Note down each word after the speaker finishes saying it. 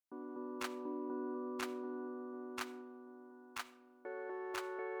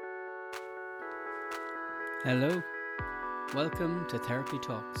Hello, welcome to Therapy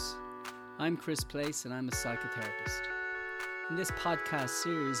Talks. I'm Chris Place and I'm a psychotherapist. In this podcast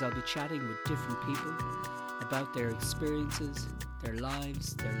series, I'll be chatting with different people about their experiences, their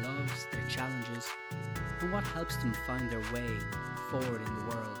lives, their loves, their challenges, and what helps them find their way forward in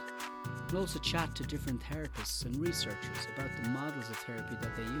the world. I'll also chat to different therapists and researchers about the models of therapy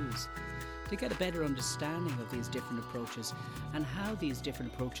that they use to get a better understanding of these different approaches and how these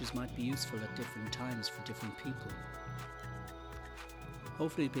different approaches might be useful at different times for different people.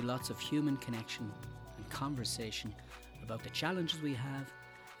 Hopefully there'll be lots of human connection and conversation about the challenges we have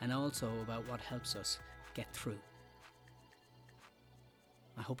and also about what helps us get through.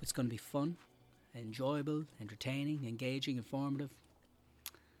 I hope it's going to be fun, enjoyable, entertaining, engaging, informative.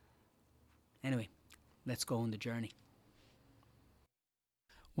 Anyway, let's go on the journey.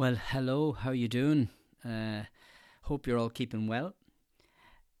 Well, hello, how are you doing? Hope you're all keeping well.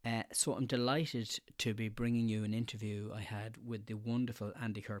 So I'm delighted to be bringing you an interview I had with the wonderful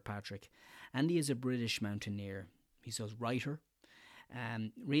Andy Kirkpatrick. Andy is a British mountaineer. He's a writer,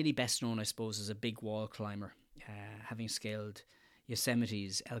 really best known, I suppose, as a big wall climber, having scaled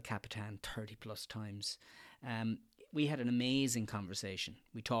Yosemite's El Capitan 30 plus times. We had an amazing conversation.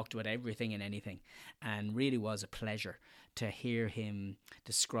 We talked about everything and anything, and really was a pleasure to hear him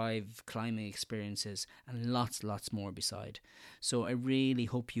describe climbing experiences and lots more beside. So I really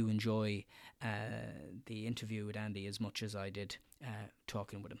hope you enjoy the interview with Andy as much as I did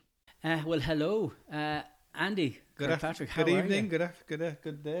talking with him. Well, hello, Andy Kirkpatrick. Good evening.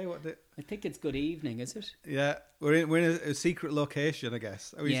 Good day. I think it's good evening, is it? Yeah, we're in a secret location, I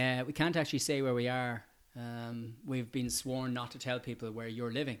guess. Yeah, we can't actually say where we are. We've been sworn not to tell people where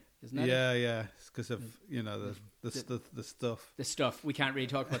you're living, isn't it? Yeah. It's because of the stuff. The stuff. We can't really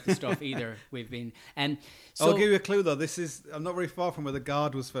talk about the stuff either. We've been so I'll give you a clue though. I'm not very far from where The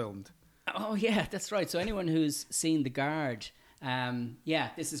Guard was filmed. Oh yeah, that's right. So anyone who's seen The Guard,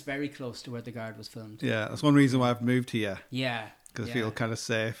 this is very close to where The Guard was filmed. Yeah, that's one reason why I've moved here. Yeah, because I feel kind of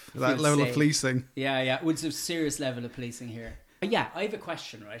safe. That level of policing. Yeah. It's a serious level of policing here. But yeah, I have a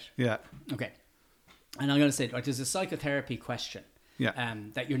question, right? Yeah. Okay. And I'm going to say, right, there's a psychotherapy question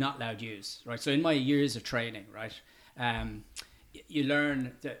that you're not allowed to use, right? So in my years of training, right, you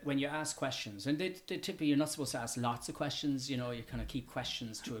learn that when you ask questions, and they typically you're not supposed to ask lots of questions, you kind of keep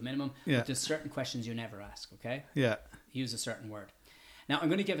questions to a minimum, but there's certain questions you never ask, okay? Yeah. Use a certain word. Now, I'm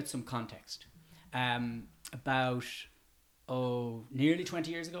going to give it some context. About, nearly 20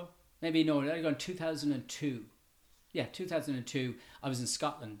 years ago? Maybe, no, in 2002. Yeah, 2002, I was in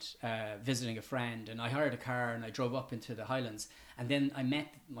Scotland visiting a friend, and I hired a car and I drove up into the Highlands, and then I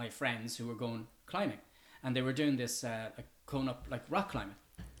met my friends who were going climbing, and they were doing this going up like rock climbing,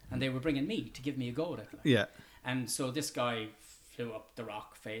 and they were bringing me to give me a go at it. Yeah. And so this guy flew up the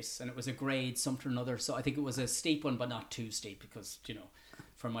rock face, and it was a grade something or another, so I think it was a steep one, but not too steep because,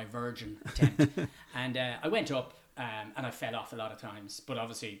 for my virgin attempt. And I went up and I fell off a lot of times, but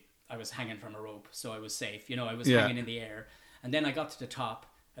obviously I was hanging from a rope, so I was safe. I was hanging in the air. And then I got to the top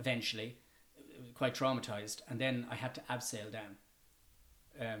eventually, quite traumatized. And then I had to abseil down.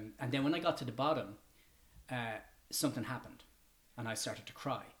 And then when I got to the bottom, something happened. And I started to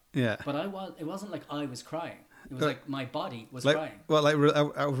cry. Yeah. But it wasn't like I was crying. It was like my body was crying. Well,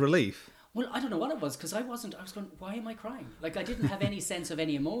 out of relief? Well, I don't know what it was, because I was going, why am I crying? Like, I didn't have any sense of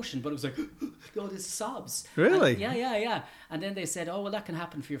any emotion, but it was like, all these sobs. Really? And, yeah. And then they said, oh, well, that can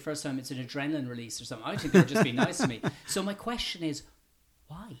happen for your first time. It's an adrenaline release or something. I think they were just being nice to me. So my question is,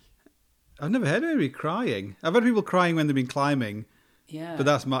 why? I've never heard anybody crying. I've heard people crying when they've been climbing. Yeah. But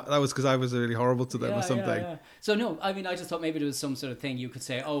that was because I was really horrible to them or something. Yeah. So no, I mean, I just thought maybe there was some sort of thing you could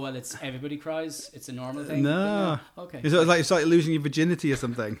say, oh, well, it's everybody cries. It's a normal thing. No. Okay. It's like losing your virginity or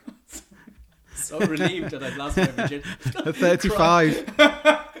something. So relieved that I'd lost my virginity. At 35.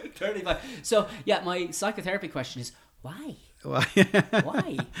 35. So, yeah, my psychotherapy question is, why? Why?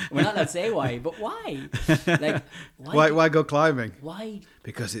 Why? We're not allowed to say why, but why? Like, why go climbing? Why?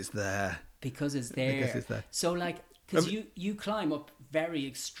 Because it's there. Because it's there. So, like, because you climb up very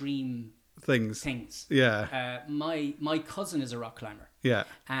extreme things. Yeah. My cousin is a rock climber. Yeah.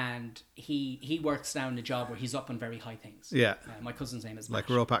 And he works down a job where he's up on very high things. Yeah. My cousin's name is Matt.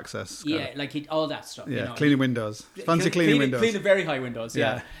 Like rope access. Yeah, like all that stuff. Yeah, cleaning windows. Fancy cleaning windows. Cleaning very high windows,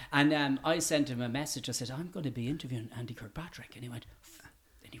 yeah. And I sent him a message. I said, I'm going to be interviewing Andy Kirkpatrick. And he went,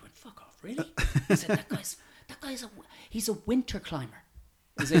 fuck off, really? He said, he's a winter climber.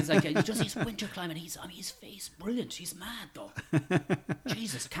 He's like, he's winter climbing. He's brilliant. He's mad though.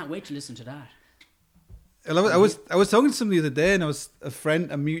 Jesus, I can't wait to listen to that. I was talking to somebody the other day, and I was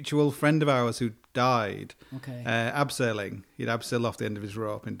a mutual friend of ours who died. Okay. Abseiling. He'd abseiled off the end of his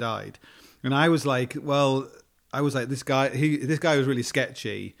rope and died. And I was like, this guy was really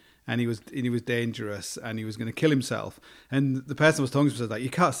sketchy, and he was dangerous, and he was going to kill himself. And the person I was talking to said, like, you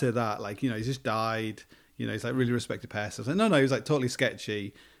can't say that. Like, he's just died. He's like really respected person. I was like, no, he was like totally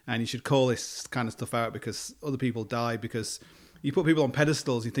sketchy, and you should call this kind of stuff out because other people die because you put people on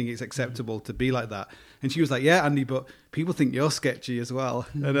pedestals. You think it's acceptable to be like that. And she was like, yeah, Andy, but people think you're sketchy as well.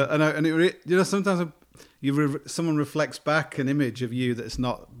 Sometimes someone reflects back an image of you that's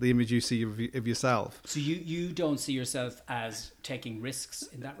not the image you see of yourself. So you don't see yourself as taking risks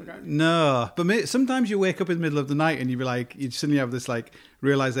in that regard? No, but sometimes you wake up in the middle of the night and you suddenly have this like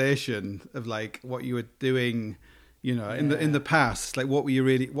realization of like what you were doing, in the past, like what were you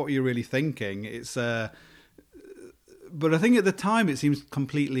really thinking? It's but I think at the time it seems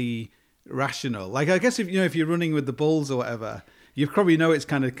completely rational. Like, I guess if you're running with the bulls or whatever, you probably know it's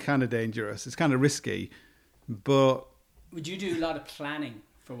kind of dangerous. It's kind of risky, but would you do a lot of planning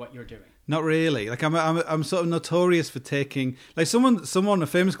for what you're doing? Not really. Like I'm sort of notorious for taking, like someone a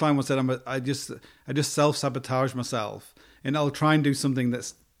famous client once said, I just self-sabotage myself, and I'll try and do something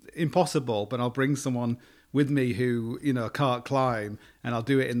that's impossible, but I'll bring someone with me who can't climb, and I'll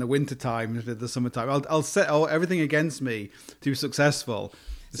do it in the wintertime, in the summertime. I'll set everything against me to be successful.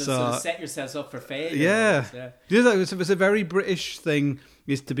 So set yourselves up for failure. Yeah. It's a very British thing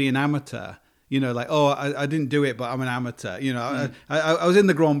is to be an amateur. Like, I didn't do it, but I'm an amateur. I was in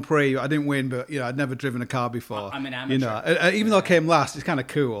the Grand Prix. I didn't win, but I'd never driven a car before. I'm an amateur. Even though I came last, it's kind of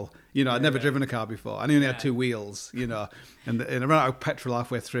cool. I'd never driven a car before. I only had two wheels. And I ran out of petrol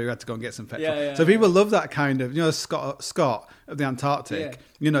halfway through. I had to go and get some petrol. So people love that kind of. Scott of the Antarctic.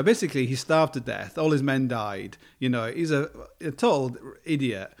 Yeah. Basically he starved to death. All his men died. He's a total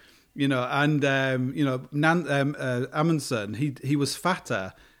idiot. Amundsen. He was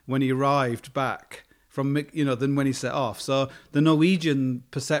fatter when he arrived back from, than when he set off. So the Norwegian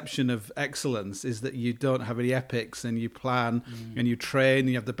perception of excellence is that you don't have any epics, and you plan and you train, and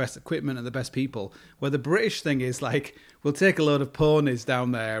you have the best equipment and the best people. Where the British thing is like, we'll take a load of ponies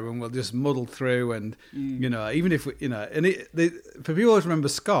down there and we'll just muddle through, and even if for people who always remember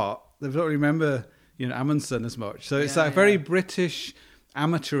Scott, they don't remember Amundsen as much. So it's a very British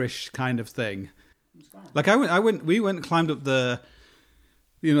amateurish kind of thing. Like we went and climbed up the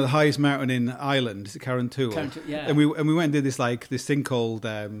highest mountain in Ireland, Carrauntoohil. And we went and did this thing called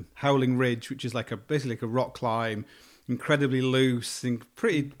Howling Ridge, which is basically like a rock climb, incredibly loose and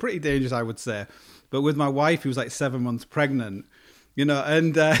pretty dangerous, I would say. But with my wife, who was like 7 months pregnant,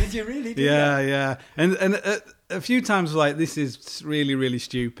 and did you really do that? Yeah. And a few times, like, this is really, really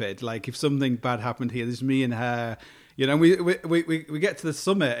stupid. Like, if something bad happened here, there's me and her, and we get to the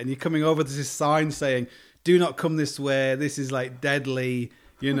summit, and you're coming over, there's this sign saying, "Do not come this way. This is like deadly."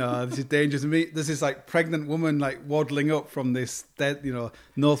 This is dangerous. And there's this like pregnant woman like waddling up from this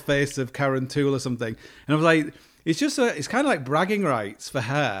north face of Carrauntoohil or something. And I was like, it's kind of like bragging rights for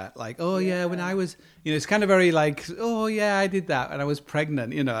her. Like, when I was, it's kind of very like, I did that and I was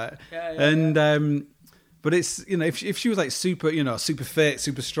pregnant, but it's, if she was like super, super fit,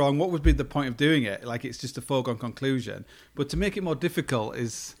 super strong, what would be the point of doing it? Like, it's just a foregone conclusion. But to make it more difficult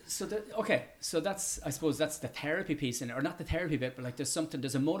is... So that's, I suppose that's the therapy piece in it, or not the therapy bit, but like there's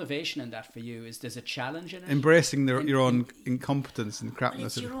a motivation in that for you. There's a challenge in it? Embracing your own incompetence and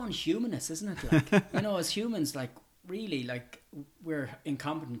crapness. It's your own humanness, isn't it? Like, as humans, like, really, like, we're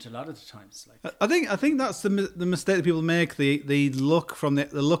incompetent a lot of the times. Like, I think that's the mistake that people make. They look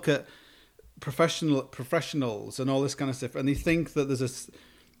at professionals and all this kind of stuff, and they think that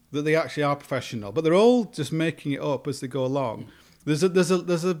that they actually are professional, but they're all just making it up as they go along. There's a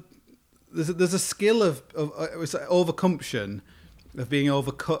skill of it's like overcompunction, of being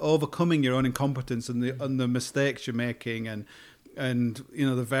overcoming your own incompetence and the mistakes you're making, and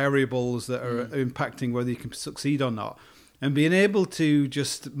the variables that are impacting whether you can succeed or not, and being able to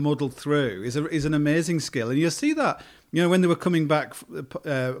just muddle through is an amazing skill. And you'll see that when they were coming back,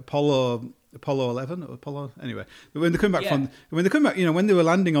 Apollo 11 or Apollo, anyway, when they come back when they were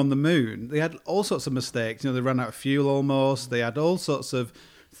landing on the moon, they had all sorts of mistakes. They ran out of fuel almost. They had all sorts of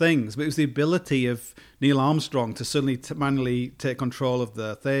things, but it was the ability of Neil Armstrong to suddenly manually take control of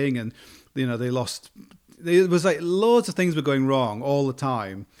the thing, and they lost. There was like loads of things were going wrong all the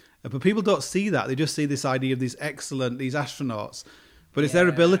time, but people don't see that. They just see this idea of these astronauts. But it's their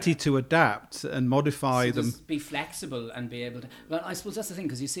ability to adapt and modify them. Just be flexible and be able to... Well, I suppose that's the thing,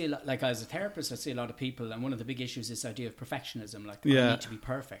 because you see, like, as a therapist, I see a lot of people, and one of the big issues is this idea of perfectionism. Like, I need to be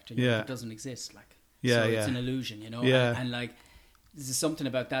perfect. And it doesn't exist. Like, so it's an illusion, Yeah. And like, there's something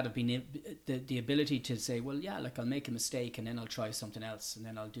about that of being the ability to say, well, yeah, like I'll make a mistake and then I'll try something else and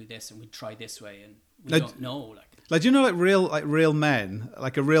then I'll do this and we try this way and we don't know. Like, do you know, real men,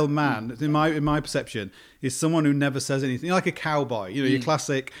 like a real man, in my perception, is someone who never says anything. You're like a cowboy, you know, your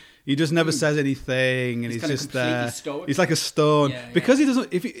classic. He just never says anything, and he's just there. He's like a stone because he doesn't.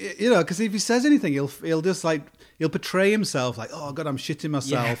 Because if he says anything, he'll just like he'll portray himself like, oh God, I'm shitting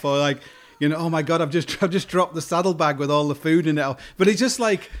myself, or like, you know, oh my God, I've just dropped the saddlebag with all the food in it. But it's just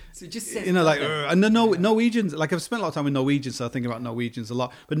like, so just you know, like, and the Norwegians, like I've spent a lot of time with Norwegians, so I think about Norwegians a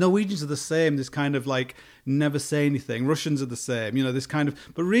lot. But Norwegians are the same. This kind of like never say anything. Russians are the same. You know, this kind of,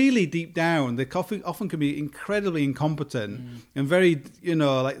 but really deep down, they often can be incredibly incompetent and very, you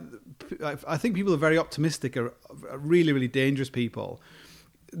know, like I think people are very optimistic, are really, really dangerous people.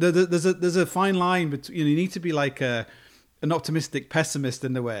 There's a fine line between, you know, you need to be like an optimistic pessimist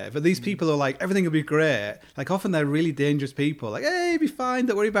in a way, but these people are like, everything will be great. Like often they're really dangerous people. Like, hey, it'll be fine,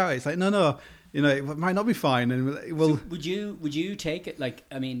 don't worry about it. It's like, no, you know, it might not be fine. And well, so would you take it? Like,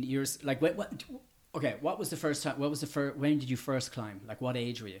 I mean, you're like, okay, what was the first time? When did you first climb? Like, what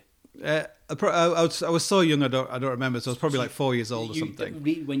age were you? I was so young, I don't remember. So I was probably like 4 years old or something.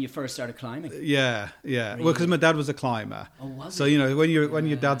 When you first started climbing? Yeah. Really? Well, because my dad was a climber. Oh, was so he? You know, when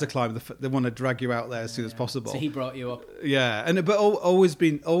your dad's a climber, they want to drag you out there as soon as possible. So he brought you up. Yeah, but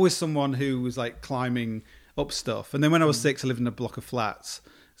always someone who was like climbing up stuff. And then when I was 6, I lived in a block of flats.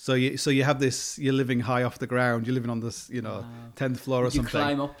 So you have this. You're living high off the ground. You're living on this, you know, 10th floor or something.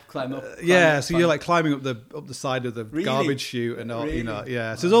 Climb up. So you're like climbing up the side of the garbage chute and all, you know,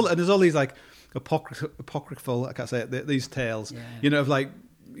 yeah. So there's all these like apocryphal. I can't say it. These tales, you know, of like,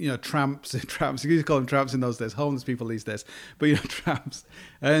 you know, tramps. You used to call them tramps in those days. Homeless people these days, but you know, tramps,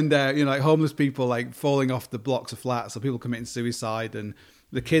 and you know, like homeless people like falling off the blocks of flats, or people committing suicide, and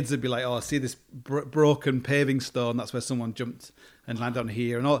the kids would be like, oh, see this broken paving stone? That's where someone jumped and landed on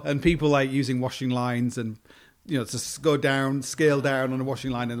here, and people like using washing lines and, you know, to scale down on a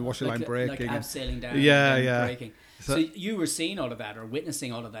washing line and the washing line breaking. Like abseiling down and breaking. So you were seeing all of that or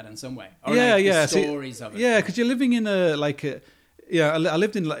witnessing all of that in some way? Or stories of it? Yeah, because you're living in I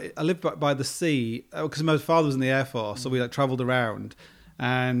lived by the sea because my father was in the Air Force, so we like travelled around.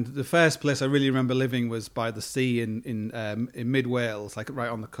 And the first place I really remember living was by the sea in mid Wales, like right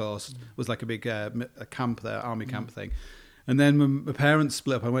on the coast. It was like a big a camp there, army camp thing. And then when my parents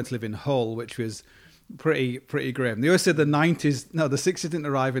split up, I went to live in Hull, which was pretty grim. They always said the 60s didn't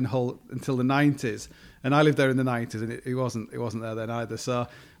arrive in Hull until the 90s, and I lived there in the 90s, and it wasn't there then either. So,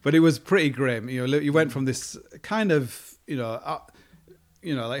 but it was pretty grim. You know, you went from this kind of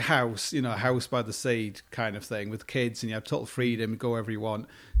like house by the sea kind of thing with kids, and you have total freedom, go wherever you want,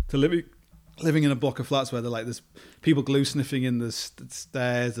 to living in a block of flats where there's people glue sniffing in the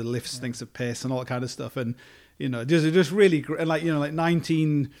stairs, the lift stinks of piss and all that kind of stuff, and you know, just really, and like, you know, like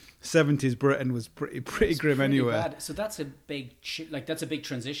 1970s Britain was pretty grim anyway. Bad. So that's a big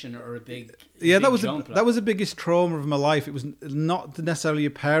transition or a big that was jump. That was the biggest trauma of my life. It was not necessarily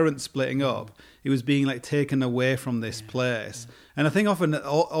your parents splitting up. It was being like taken away from this place. Yeah. And I think often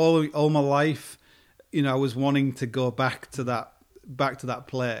all my life, you know, I was wanting to go back to that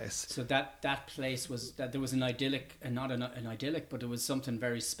place. So that place was that there was an idyllic, and not an idyllic, but there was something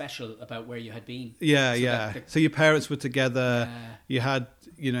very special about where you had been. So your parents were together. You had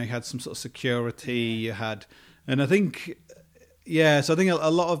some sort of security. You had, and I think, so I think a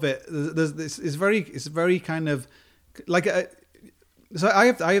lot of it it's very kind of like. So I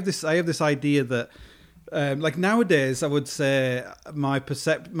have this idea that. Like nowadays, I would say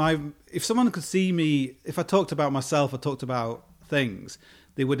if someone could see me, if I talked about myself, I talked about things,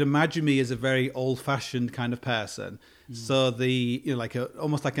 they would imagine me as a very old-fashioned kind of person. So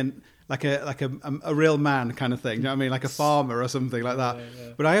almost like a real man kind of thing. You know what I mean? Like a farmer or something like that.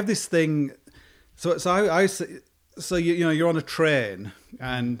 Yeah. But I have this thing. So you're on a train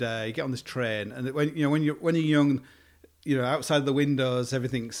and you get on this train, and when you're young. You know, outside the windows,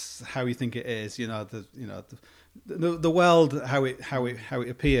 everything's how you think it is. You know, the world how it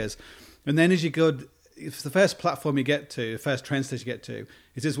appears, and then as you go, if the first platform you get to, the first train station you get to,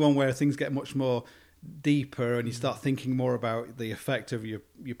 is this one where things get much more deeper, and you start thinking more about the effect of your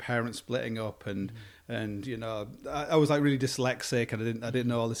parents splitting up, and you know, I was like really dyslexic, and I didn't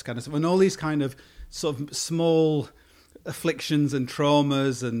know all this kind of stuff, and all these kind of sort of small afflictions and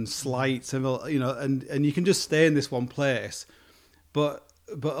traumas and slights, and you know, and you can just stay in this one place, but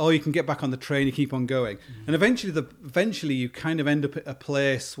you can get back on the train, you keep on going, and eventually you kind of end up at a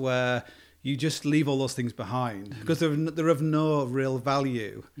place where you just leave all those things behind because they're of no real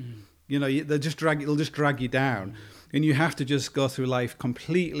value. You know, they'll just drag you down, and you have to just go through life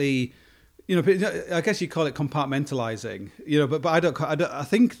completely, I guess you call it compartmentalizing, but I don't, I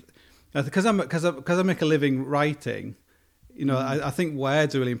think, because I make a living writing, I think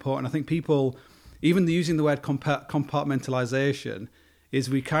words are really important. I think people, even using the word compartmentalization, is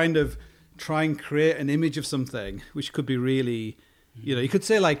we kind of try and create an image of something, which could be really, you could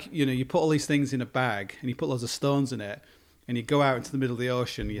say like, you put all these things in a bag and you put loads of stones in it and you go out into the middle of the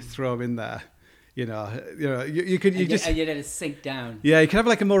ocean and you throw them in there. You could just and you let it sink down. Yeah, you can have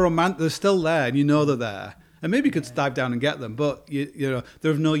like a more romantic. They're still there, and they're there, and maybe you could dive down and get them, but they're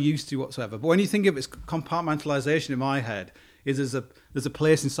of no use to you whatsoever. But when you think of it as compartmentalization in my head, there's a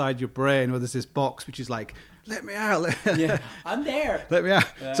place inside your brain where there's this box which is like, let me out. Yeah, I'm there. Let me out.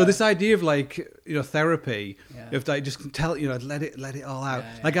 Yeah. So this idea of like therapy, if I just tell let it all out.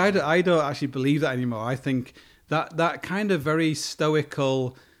 I don't actually believe that anymore. I think that kind of very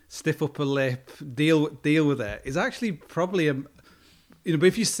stoical, stiff upper lip, deal with it is actually probably but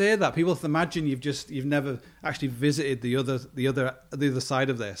if you say that, people imagine you've never actually visited the other side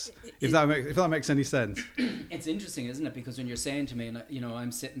of this. If that makes any sense. It's interesting, isn't it? Because when you're saying to me, and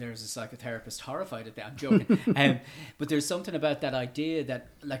I'm sitting there as a psychotherapist, horrified at that. I'm joking, but there's something about that idea that,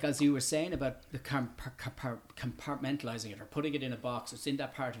 like as you were saying about the compartmentalizing it or putting it in a box, it's in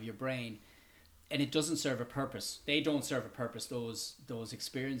that part of your brain. And it doesn't serve a purpose. They don't serve a purpose, those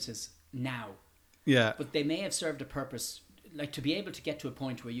experiences now. Yeah. But they may have served a purpose, like to be able to get to a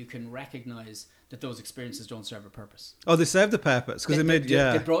point where you can recognize that those experiences don't serve a purpose. Oh, they served a purpose because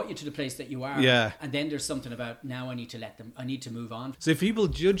they brought you to the place that you are. Yeah. And then there's something about, now I need to move on. So if people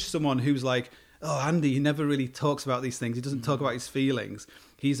judge someone who's like, oh, Andy, he never really talks about these things. He doesn't talk about his feelings.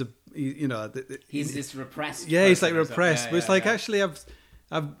 He's this repressed. Yeah, he's like repressed. But it's like, actually, I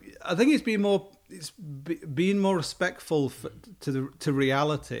think it's being more respectful to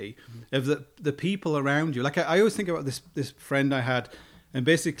reality of the people around you. Like I always think about this friend I had, and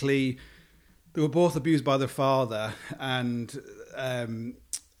basically they were both abused by their father, and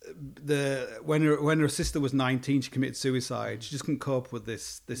when her sister was 19, she committed suicide. She just couldn't cope with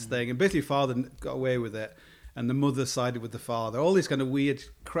this thing, and basically father got away with it, and the mother sided with the father. All this kind of weird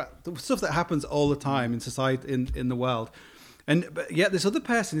crap, stuff that happens all the time in society, in the world. But yet this other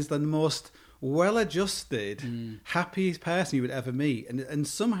person is the most well-adjusted, happiest person you would ever meet, and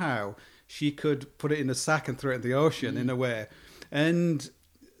somehow she could put it in a sack and throw it in the ocean in a way. And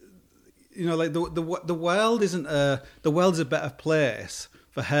like the world isn't the world's a better place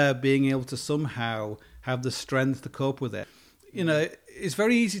for her being able to somehow have the strength to cope with it. It's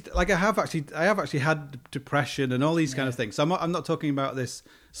very easy. I have actually had depression and all these kind of things. So I'm not talking about this.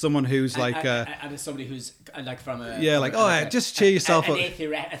 Someone who's like, and as somebody who's like from a just cheer yourself up. A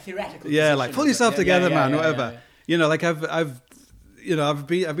theoretical. Yeah, like pull yourself together, man. Whatever. Yeah. I've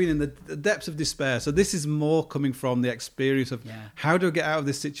been in the depths of despair. So this is more coming from the experience of how do I get out of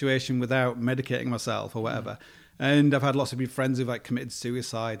this situation without medicating myself or whatever. And I've had lots of friends who've like committed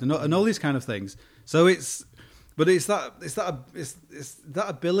suicide and all these kind of things. So it's that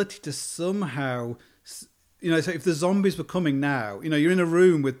ability to somehow. So if the zombies were coming now, you're in a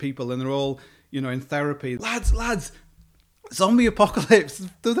room with people and they're all, in therapy. Lads, zombie apocalypse.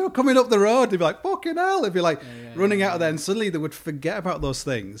 They're coming up the road. They'd be like, fucking hell. They'd be like running out of there. And suddenly they would forget about those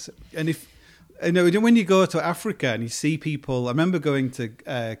things. And when you go to Africa and you see people, I remember going to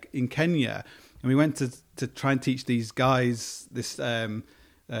in Kenya, and we went to try and teach these guys, this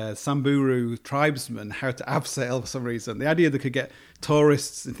Samburu tribesmen, how to abseil for some reason. The idea they could get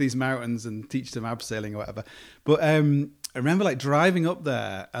tourists into these mountains and teach them abseiling or whatever. But I remember like driving up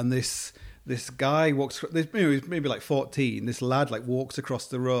there, and this guy walks. He's maybe like 14. This lad like walks across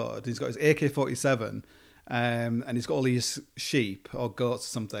the road. He's got his AK-47, and he's got all these sheep or goats or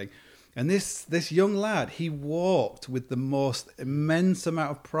something. And this young lad, he walked with the most immense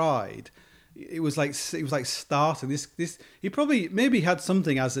amount of pride. It was like starting this. He probably maybe had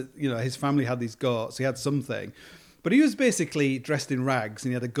something his family had these goats. He had something, but he was basically dressed in rags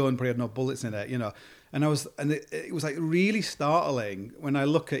and he had a gun, but he had no bullets in it. And it was like really startling when I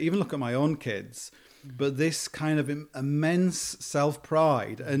look at my own kids. But this kind of immense self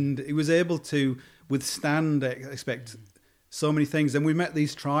pride, and he was able to withstand, expect so many things. And we met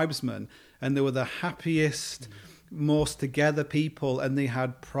these tribesmen, and they were the happiest, most together people, and they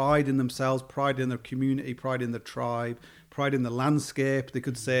had pride in themselves, pride in their community, pride in the tribe, pride in the landscape. They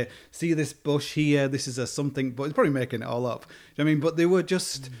could say, see this bush here, this is a something, but it's probably making it all up. But they were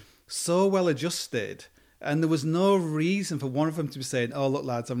just so well adjusted, and there was no reason for one of them to be saying, oh look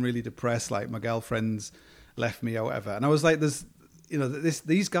lads, I'm really depressed, like my girlfriend's left me or whatever. And I was like, these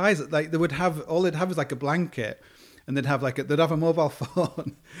guys, like they'd have is like a blanket. And they'd have a mobile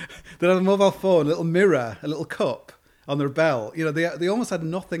phone. They'd have a mobile phone, a little mirror, a little cup on their belt. They almost had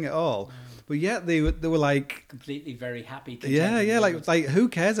nothing at all. but yet they were like completely very happy. Like who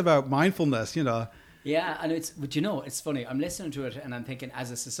cares about mindfulness, you know? Yeah, and but you know, it's funny. I'm listening to it and I'm thinking,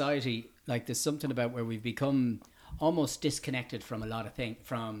 as a society, like there's something about where we've become almost disconnected from a lot of things,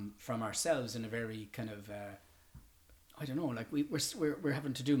 from ourselves in a very kind of I don't know, like we're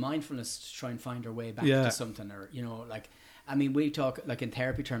having to do mindfulness to try and find our way back to something, or you know, like. I mean, we talk, like in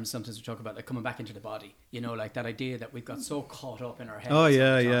therapy terms, sometimes we talk about like coming back into the body, you know, like that idea that we've got so caught up in our heads. Oh,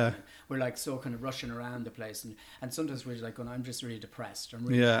 yeah. We're like so kind of rushing around the place. And sometimes we're like, I'm just really depressed. I'm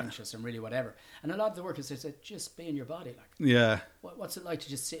really anxious. I'm really whatever. And a lot of the work is just be in your body. Like, yeah. What's it like to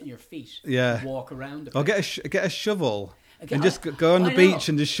just sit in your feet? Yeah. Walk around the place? Or get a shovel. And just go on the beach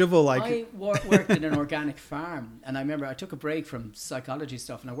and just shovel like... I worked in an organic farm, and I remember I took a break from psychology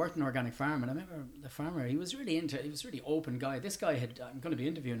stuff, and I worked in an organic farm, and I remember the farmer, he was really open guy. This guy I'm going to be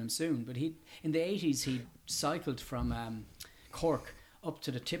interviewing him soon, but in the 80s, he cycled from Cork up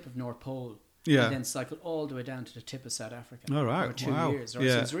to the tip of North Pole. Yeah. And then cycled all the way down to the tip of South Africa. All right. For 2 years. So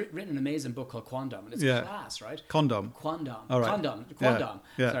he's written an amazing book called Quandam. And it's class, right? Quandam. All right. Quandam.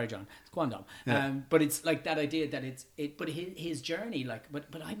 Yeah. Sorry, John. It's Quandam. Yeah. But it's like that idea that but his journey, like, but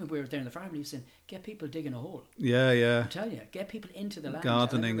I remember we were there in the farm and he was saying, get people digging a hole. Yeah. I'm telling you, get people into the land.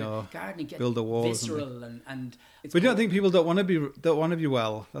 Gardening, get build a wall. Visceral and it's but you don't think people don't want to be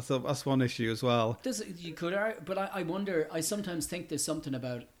well? That's one issue as well. You could, but I wonder, I sometimes think there's something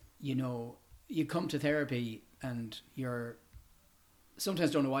about, you know, you come to therapy and you're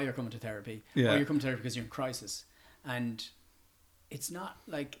sometimes don't know why you're coming to therapy, or you're coming to therapy because you're in crisis, and it's not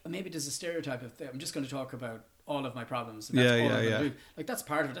like, maybe there's a stereotype of I'm just going to talk about all of my problems. And that's all I'm going to do. Like that's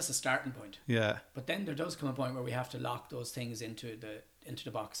part of it. That's a starting point. Yeah. But then there does come a point where we have to lock those things into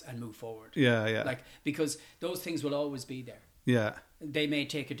the box and move forward. Yeah. Like, because those things will always be there. Yeah. They may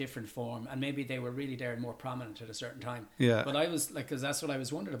take a different form, and maybe they were really there and more prominent at a certain time. Yeah. But I was like, because that's what I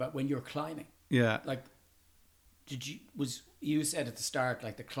was wondering about when you're climbing. Yeah. Like, you said at the start,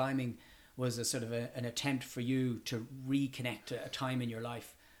 like the climbing was a sort of an attempt for you to reconnect to a time in your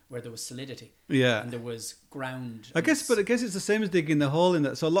life where there was solidity. Yeah. And there was ground. I guess it's the same as digging the hole in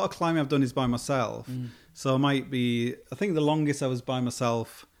that. So a lot of climbing I've done is by myself. So I think the longest I was by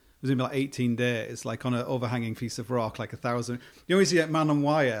myself was in like 18 days, like on an overhanging piece of rock, like 1,000. You always see that man on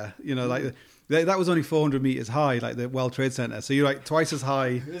wire, you know, like that was only 400 meters high, like the World Trade Center. So you're like twice as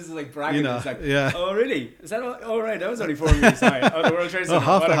high. This is like bragging. You know, it's like, oh really? Is that all? Oh right, that was only 400 meters high. Oh, the World Trade Center. Oh,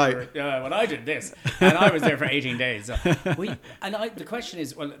 half the height. Yeah, when I did this, and I was there for 18 days. So the question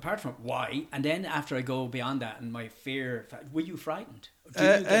is, well, apart from why, and then after I go beyond that, and my fear, were you frightened?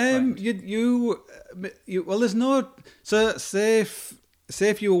 Well, there's no. So say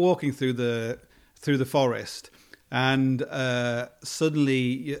if you were walking through the forest, and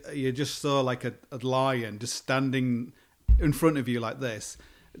suddenly you just saw like a lion just standing in front of you like this,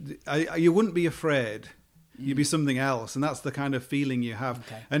 you wouldn't be afraid. You'd be something else, and that's the kind of feeling you have.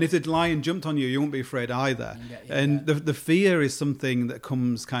 Okay. And if the lion jumped on you, you won't be afraid either. And the fear is something that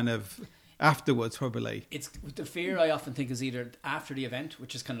comes kind of afterwards, probably. It's the fear I often think is either after the event,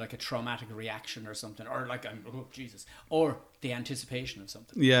 which is kind of like a traumatic reaction or something, or like oh Jesus, or the anticipation of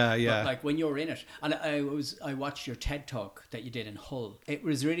something. Yeah. But like when you're in it, and I watched your TED talk that you did in Hull. It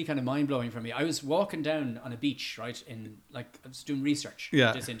was really kind of mind blowing for me. I was walking down on a beach, right, I was doing research for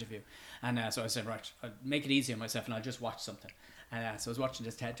this interview, and so I said, right, I'll make it easy on myself, and I'll just watch something. And so I was watching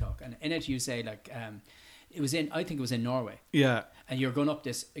this TED talk, and in it you say like. I think it was in Norway. Yeah. And you're going up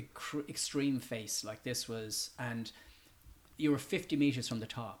this extreme face like this was, and you were 50 meters from the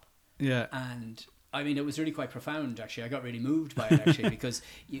top. Yeah. And I mean, it was really quite profound, actually. I got really moved by it, actually, because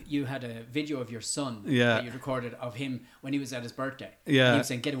you had a video of your son that you recorded of him when he was at his birthday. Yeah. And he was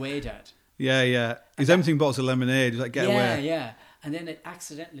saying, "Get away, Dad." Yeah. He's emptying bottles of lemonade. He's like, "Get away." Yeah. And then it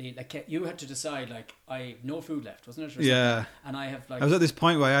accidentally, like, you had to decide, like, I have no food left, wasn't it? Yeah. And I have, like... I was at this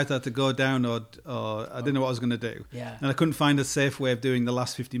point where I either had to go down or I didn't know what I was going to do. Yeah. And I couldn't find a safe way of doing the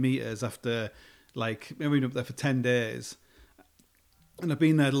last 50 meters after, like, maybe been up there for 10 days. And I've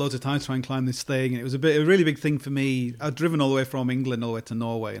been there loads of times trying to climb this thing. And it was a really big thing for me. I'd driven all the way from England all the way to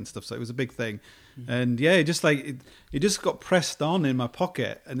Norway and stuff, so it was a big thing. Mm-hmm. And, yeah, it just got pressed on in my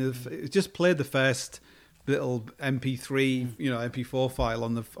pocket. And it just played the first... little MP3, MP4 file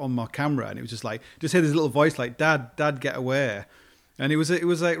on my camera, and it was just like, just hear this little voice like, Dad, get away. And it was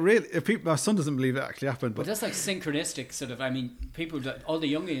like, really, my son doesn't believe it actually happened. But that's like synchronistic sort of, I mean, all the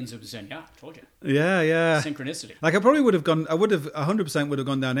youngians would be saying, yeah, I told you. Yeah. Synchronicity. Like I 100% would have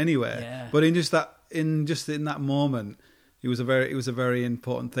gone down anywhere. Yeah. But in that moment, it was a very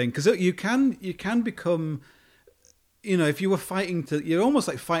important thing. Because you can become if you were you're almost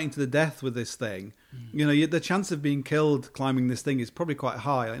like fighting to the death with this thing. The chance of being killed climbing this thing is probably quite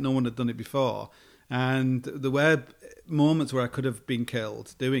high. Like no one had done it before, and there were moments where I could have been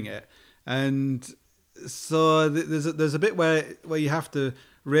killed doing it. And so there's a bit where you have to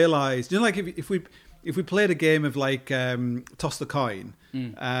realize, like if we played a game of like toss the coin,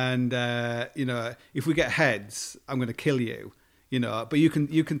 and if we get heads, I'm going to kill you. But you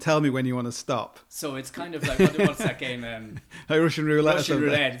can tell me when you want to stop. So it's kind of like what's that game? Like Russian roulette. Russian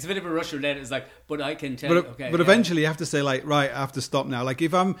roulette. It's a bit of a Russian roulette. It's like, but I can tell. But eventually you have to say like, right, I have to stop now. Like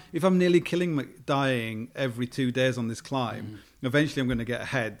if I'm nearly dying every 2 days on this climb, eventually I'm going to get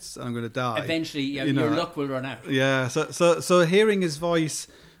heads and I'm going to die. Eventually, your luck will run out. Yeah. So hearing his voice,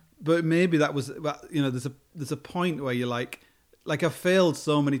 but maybe that was, there's a point where you're like I've failed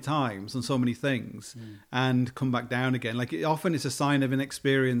so many times on so many things and come back down again. Like often it's a sign of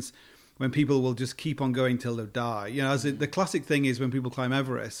inexperience when people will just keep on going till they die. The classic thing is when people climb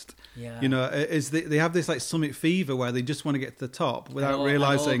Everest, is they have this like summit fever where they just want to get to the top without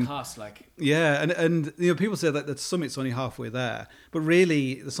realizing. At all costs, like. Yeah, and people say that the summit's only halfway there, but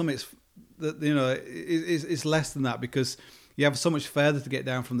really the summit's is less than that, because you have so much further to get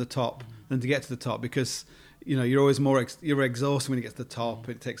down from the top than to get to the top, because you're always you're exhausted when you get to the top.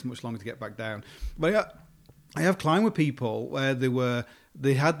 It takes much longer to get back down. But I have climbed with people where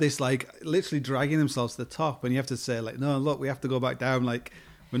they had this like literally dragging themselves to the top, and you have to say like, no, look, we have to go back down. Like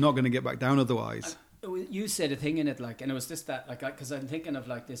we're not going to get back down otherwise. You said a thing in it, like, and it was just that, like, because I'm thinking of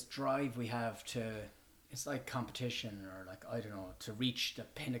like this drive we have to. It's like competition, or like, I don't know, to reach the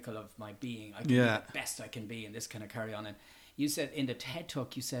pinnacle of my being. I can be the best I can be, and this kind of carry on. And you said in the TED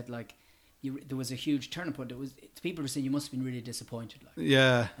Talk, you said like. There was a huge turning point. People were saying you must have been really disappointed. Like.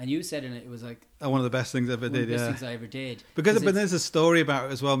 Yeah. And you said in it was like... one of the best things I ever did, One of the best things I ever did. But there's a story about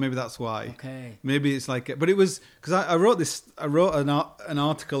it as well. Maybe that's why. Okay. Maybe it's like... But it was... Because I wrote an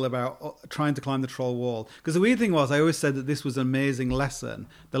article about trying to climb the Troll Wall. Because the weird thing was, I always said that this was an amazing lesson.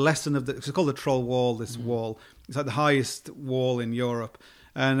 The lesson of it's called the Troll Wall, this wall. It's like the highest wall in Europe.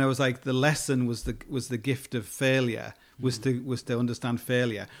 And I was like, the lesson was the gift of failure, was to understand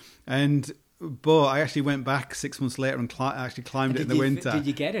failure. But I actually went back 6 months later and actually climbed it in the winter. Did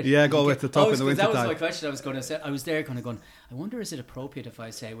you get it? Yeah, I got all the way to the top in the winter. That was my question. I was going to say. I was there kind of going, I wonder, is it appropriate if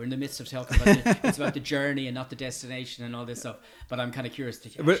I say we're in the midst of talking about it's about the journey and not the destination and all this stuff? But I'm kind of curious.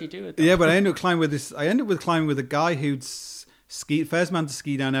 Did you actually do it? Though? Yeah, but I ended up climbing with a guy who'd skied, first man to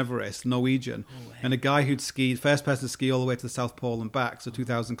ski down Everest, Norwegian, and a guy who'd skied, first person to ski all the way to the South Pole and back, so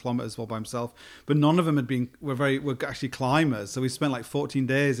 2,000 kilometers all by himself. But none of them were actually climbers. So we spent like 14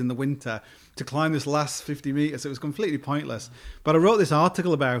 days in the winter to climb this last 50 meters. It was completely pointless. But I wrote this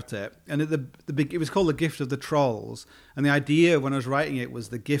article about it, and it was called The Gift of the Trolls. And the idea when I was writing it was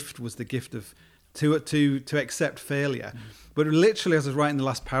the gift of to accept failure. But literally, as I was writing the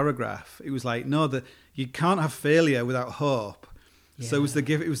last paragraph, it was like, no, that you can't have failure without hope. Yeah. So it was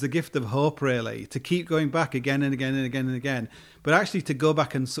the gift of hope, really, to keep going back again and again and again and again. But actually, to go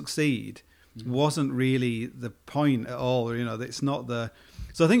back and succeed wasn't really the point at all. It's not the.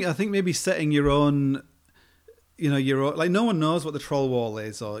 So I think maybe setting your own, like no one knows what the Troll Wall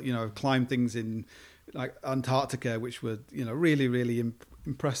is, or climb things in like Antarctica, which were really really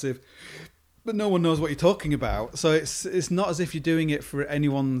impressive. But no one knows what you're talking about. So it's not as if you're doing it for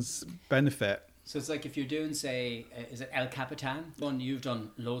anyone's benefit. So it's like if you're doing, say, is it El Capitan? One you've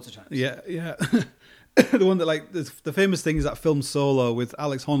done loads of times. Yeah. The one that, like, the famous thing is that film Solo with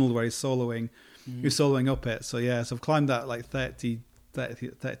Alex Honnold where he's soloing up it. So yeah, so I've climbed that like 30 something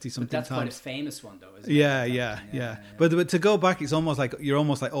times. That's quite a famous one though, isn't it? Yeah. But to go back, it's almost like you're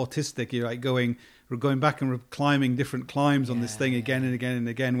almost like autistic. You're like going back and climbing different climbs on this thing again and again and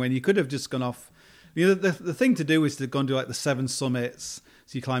again, when you could have just gone off. The thing to do is to go and do like the 7 summits.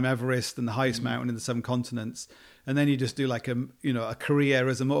 So you climb Everest and the highest mountain in the 7 continents, and then you just do like a career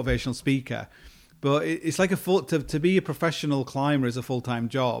as a motivational speaker. But it's like to be a professional climber is a full-time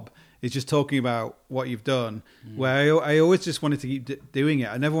job. It's just talking about what you've done. Where I always just wanted to keep doing it.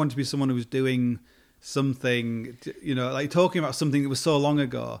 I never wanted to be someone who was doing something, like talking about something that was so long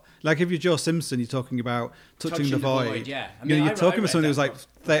ago. Like if you're Joe Simpson, you're talking about touching the void. Yeah, I mean, you're talking about something that was like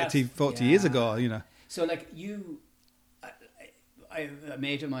 30, 40 years ago. So like a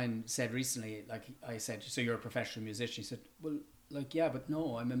mate of mine said recently, like I said, so you're a professional musician. He said, well, like, yeah, but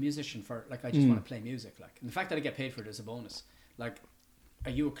no, I'm a musician for, like, I just want to play music. Like, and the fact that I get paid for it is a bonus. Like,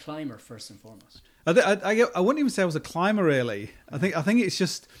 are you a climber first and foremost? I wouldn't even say I was a climber, really. I think it's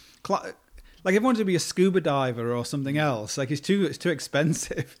just, like, everyone to be a scuba diver or something else. Like, it's too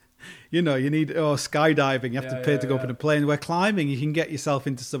expensive. You need, skydiving, you have to pay to go up in a plane. Where climbing, you can get yourself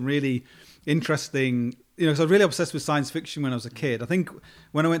into some really interesting, 'cause I was really obsessed with science fiction when I was a kid. I think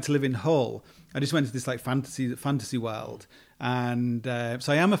when I went to live in Hull, I just went to this like fantasy world, and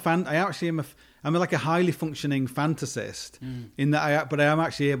so I am a fan. I actually am I'm like a highly functioning fantasist in that but I am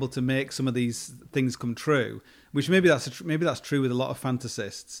actually able to make some of these things come true, which maybe that's true with a lot of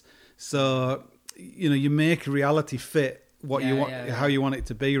fantasists. So you make reality fit what you want, how you want it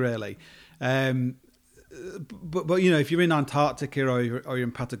to be, really. But if you're in Antarctica or you're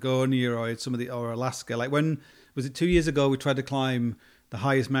in Patagonia or Alaska, like when was it 2 years ago we tried to climb the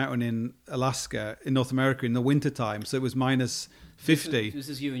highest mountain in Alaska in North America in the wintertime, so it was minus 50. This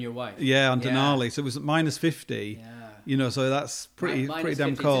is you and your wife. Yeah, on Denali, so it was minus 50. Yeah. So that's pretty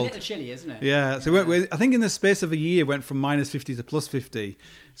damn cold. It's a little chilly, isn't it? Yeah. So I think in the space of a year went from minus 50 to plus 50.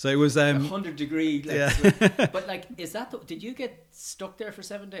 So it was 100 degree. But like, is that did you get stuck there for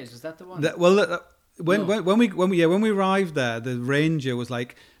 7 days? Was that the one? When we arrived there, the ranger was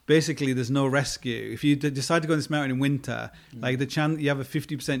like, basically, there's no rescue. If you decide to go on this mountain in winter, like you have a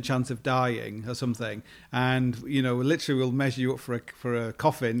 50% chance of dying or something, and literally we'll measure you up for a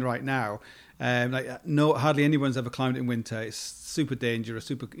coffin right now. Hardly anyone's ever climbed it in winter. It's super dangerous,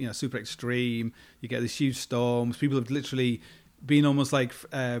 super extreme. You get these huge storms. People have literally been almost like.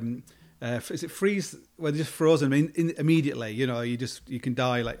 Is it freeze? Well, they're just frozen. I mean, immediately, you can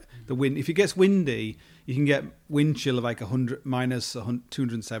die. Like the wind. If it gets windy, you can get wind chill of like 100 minus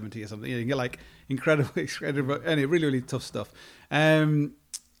 270 or something. You can get like incredible, really, really tough stuff.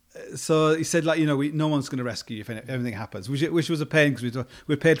 So he said, like, no one's going to rescue you if anything happens, which was a pain because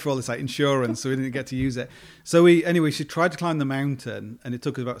we paid for all this like insurance, so we didn't get to use it. So she tried to climb the mountain, and it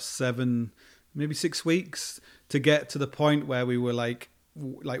took us about maybe 6 weeks to get to the point where we were like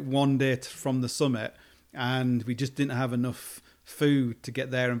 1 day from the summit, and we just didn't have enough food to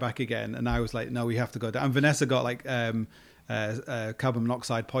get there and back again. And I was like, no, we have to go down. And Vanessa got like carbon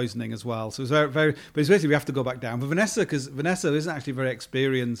monoxide poisoning as well. So it was very, very, but it's basically we have to go back down. But because Vanessa isn't actually a very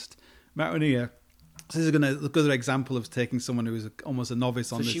experienced mountaineer. So this is a good example of taking someone who is almost a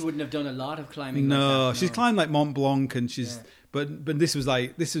novice on this. So she wouldn't have done a lot of climbing. No, she's climbed like Mont Blanc, and but this was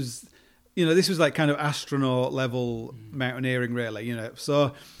like kind of astronaut level mountaineering, really.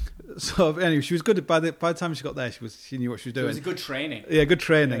 So anyway, she was good. By the time she got there, she knew what she was doing. So it was a good training. Yeah, good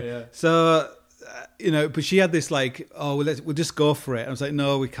training. Yeah. So but she had this like, we'll just go for it. And I was like,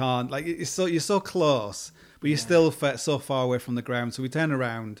 no, we can't. Like you're so close, but you're still so far away from the ground. So we turned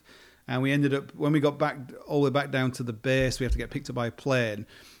around, and we ended up when we got back all the way back down to the base, we had to get picked up by a plane.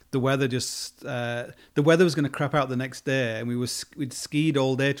 The weather was going to crap out the next day, and we'd skied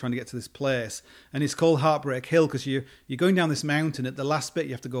all day trying to get to this place. And it's called Heartbreak Hill because you're going down this mountain. At the last bit,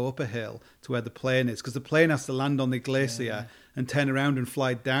 you have to go up a hill to where the plane is, because the plane has to land on the glacier and turn around and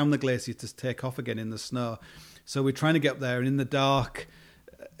fly down the glacier to take off again in the snow. So we're trying to get up there, and in the dark,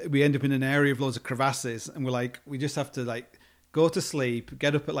 we end up in an area of loads of crevasses, and we're like, we just have to like go to sleep,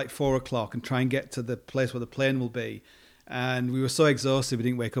 get up at like 4:00, and try and get to the place where the plane will be. And we were so exhausted we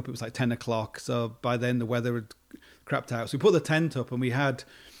didn't wake up. It was like 10:00. So by then the weather had crapped out. So we put the tent up, and we'd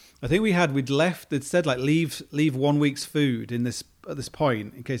left. It said like leave 1 week's food at this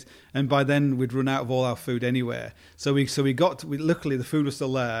point in case. And by then we'd run out of all our food anywhere. So we luckily the food was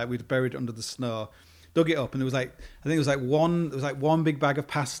still there. We'd buried it under the snow, dug it up, and there was one big bag of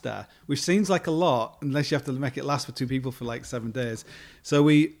pasta, which seems like a lot unless you have to make it last for 2 people for like 7 days. So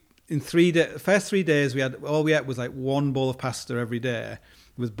in first 3 days, all we ate was like one bowl of pasta every day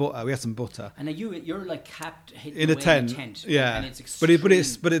with butter. We had some butter. And you're like capped in a tent. Yeah, and it's extreme. but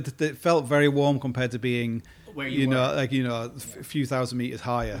it felt very warm compared to being where you were. A few thousand meters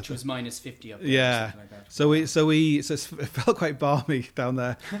higher, which was minus 50 up there. Yeah, or something like that. So it felt quite balmy down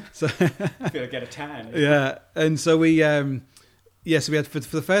there. So I feel like get a tan. Yeah, and so we. So we had for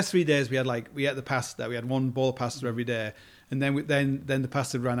the first 3 days we ate the pasta. We had one bowl of pasta every day. And then the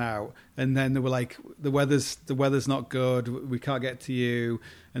pasta ran out, and then they were like, the weather's not good. We can't get to you.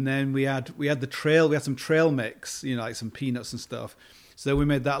 And then we had the trail. We had some trail mix, like some peanuts and stuff. So we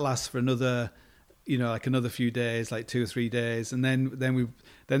made that last for another, another few days, like 2 or 3 days. And then they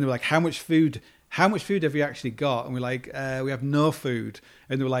were like, how much food have you actually got? And we're like, we have no food.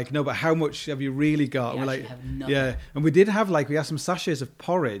 And they were like, no, but how much have you really got? We and we're like, have nothing. Yeah. And we did have we had some sachets of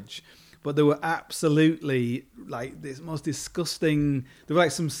porridge. But they were absolutely like this most disgusting. They were like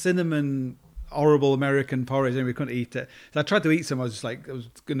some cinnamon, horrible American porridge, and we couldn't eat it. So I tried to eat some. I was just like, it was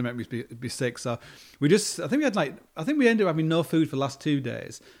going to make me be sick. So I think we ended up having no food for the last 2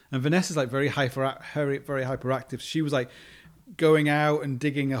 days. And Vanessa's like very hyperactive. She was like going out and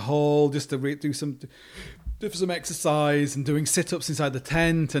digging a hole just to do some exercise and doing sit-ups inside the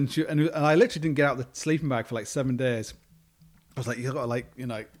tent. And I literally didn't get out the sleeping bag for like 7 days. I was like, you got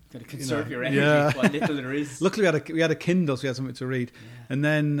to Got to conserve your energy, what little there is. Luckily, we had a Kindle, so we had something to read.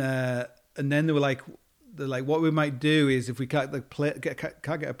 Yeah. And then they were like, what we might do is if we can't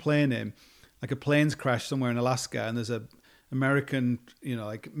get a plane in, like a plane's crashed somewhere in Alaska, and there's a American,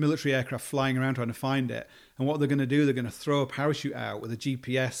 like military aircraft flying around trying to find it. And what they're going to do, they're going to throw a parachute out with a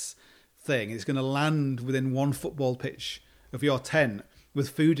GPS thing. It's going to land within 1 football pitch of your tent with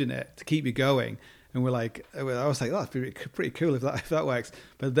food in it to keep you going. And I was like, oh, that's pretty cool if that works.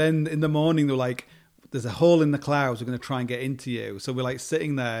 But then in the morning, they're like, there's a hole in the clouds. We're going to try and get into you. So we're like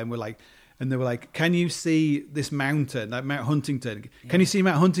sitting there, and they were like, can you see this mountain, like Mount Huntington? Yeah. Can you see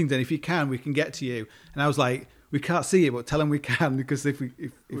Mount Huntington? If you can, we can get to you. And I was like, we can't see it, but tell them we can, because if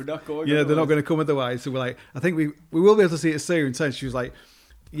we're not going, they're not going to come otherwise. So we're like, I think we will be able to see it soon. So she was like,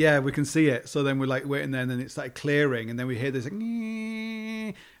 yeah, we can see it. So then we're like waiting there, and then it started clearing, and then we hear this like,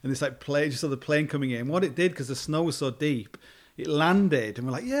 and it's like just saw the plane coming in. What it did, because the snow was so deep, it landed, and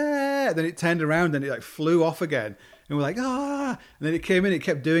we're like, yeah. And then it turned around and it like flew off again, and we're like, ah. And then it came in. It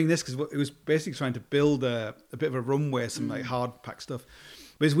kept doing this because it was basically trying to build a bit of a runway, some like hard pack stuff.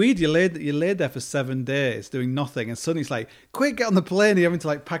 But it's weird. You laid there for 7 days doing nothing, and suddenly it's like, quick, get on the plane. You're having to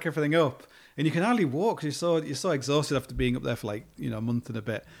like pack everything up. And you can hardly walk because you're so exhausted after being up there for like, a month and a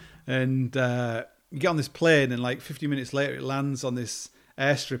bit. And you get on this plane, and like 50 minutes later, it lands on this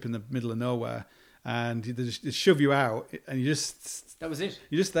airstrip in the middle of nowhere, and they just shove you out, and that was it.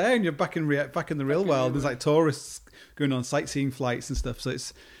 You're just there, and you're back in the real world. There's like tourists going on sightseeing flights and stuff. So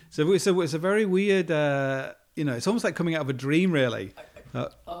it's a very weird. It's almost like coming out of a dream, really.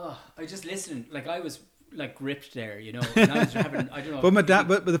 I just listened. Like I was like gripped there, And I was having, I don't know. But my dad,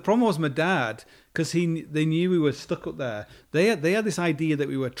 but the problem was my dad, because they knew we were stuck up there. They had this idea that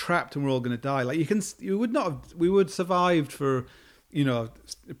we were trapped and we're all going to die. Like we would have survived for,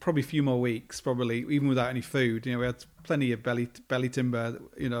 probably a few more weeks, probably even without any food. We had plenty of belly timber.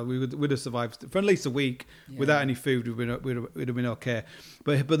 We would have survived for at least a week without any food. We'd have been okay.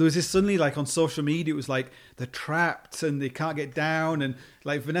 But there was this suddenly, like on social media, it was like they're trapped and they can't get down. And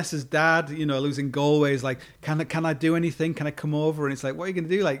like Vanessa's dad, losing Galway is like, can I do anything? Can I come over? And it's like, what are you going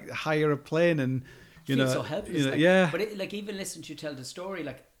to do? Like hire a plane and. You feel so helpless. Yeah. But even listening to you tell the story,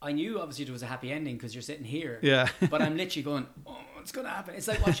 like I knew obviously there was a happy ending because you're sitting here. Yeah. But I'm literally going, oh, what's going to happen? It's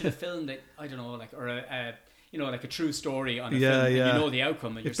like watching a film that I don't know, like or a like a true story on a film, and you know the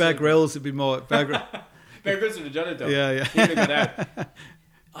outcome. And if Bear Grylls would be more Bear Grylls would have done it though. Yeah. He would have got out.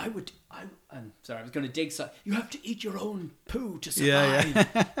 I'm sorry, I was going to dig. You have to eat your own poo to survive.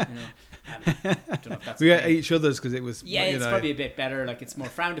 Yeah. I don't know if that's we ate each other's because it was. Yeah, it's probably a bit better. Like it's more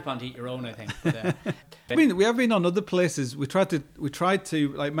frowned upon to eat your own, I think. But, we have been on other places. We tried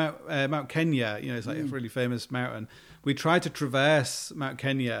to like Mount Kenya. It's like a really famous mountain. We tried to traverse Mount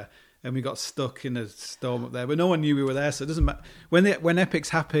Kenya, and we got stuck in a storm up there. But no one knew we were there, so it doesn't matter when epics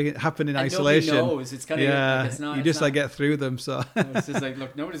happen in isolation. Nobody knows. It's kind of like it's not. You just like get through them. So it's just like,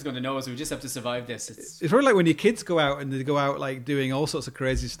 look, nobody's going to know us. We just have to survive this. It's really like when your kids go out and they go out like doing all sorts of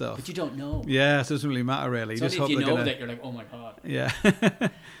crazy stuff. But you don't know. Yeah, so it doesn't really matter really. It's you just only hope if you know that you're like, oh my god. Yeah,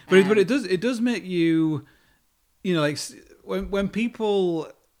 but it does make you, like when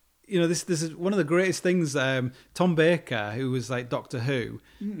people. This is one of the greatest things. Tom Baker, who was like Doctor Who,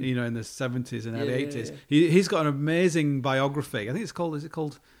 in the 70s and early 80s, he's got an amazing biography. I think is it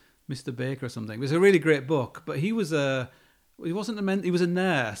called Mr. Baker or something? It was a really great book. But he was a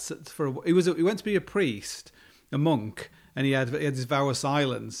nurse he went to be a priest, a monk, and he had his vow of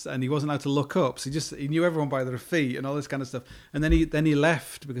silence, and he wasn't allowed to look up. So he knew everyone by their feet and all this kind of stuff. And then he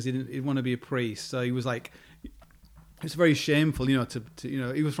left because he didn't want to be a priest. So he was like. It's very shameful, he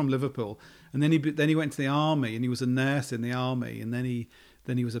was from Liverpool, and then he went to the army, and he was a nurse in the army, and then he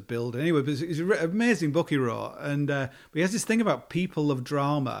was a builder. Anyway, but it's an amazing book he wrote, and but he has this thing about people love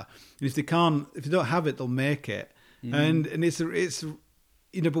drama, and if they don't have it, they'll make it, and it's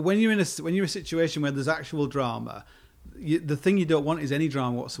but when you're in a situation where there's actual drama. The thing you don't want is any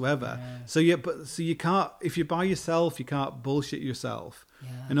drama whatsoever. Yeah. So you can't, if you're by yourself, you can't bullshit yourself,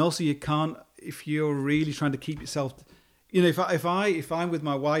 and also you can't if you're really trying to keep yourself. If I'm with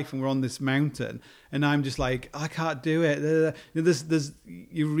my wife and we're on this mountain and I'm just like I can't do it.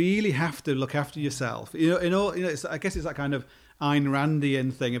 You really have to look after yourself. I guess it's that kind of Ayn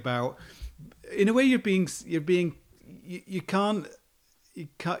Randian thing about. In a way,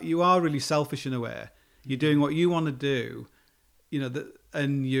 you are really selfish in a way. You're doing what you want to do,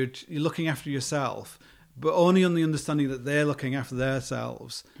 and you're looking after yourself, but only on the understanding that they're looking after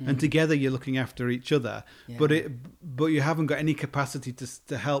themselves, and together you're looking after each other. Yeah. But you haven't got any capacity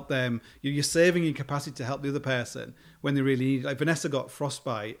to help them. You're saving your capacity to help the other person when they really need. Like Vanessa got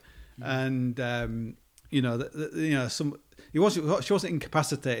frostbite, and you know, she wasn't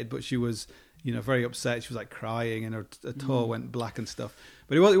incapacitated, but she was, you know, very upset. She was like crying, and her toe went black and stuff.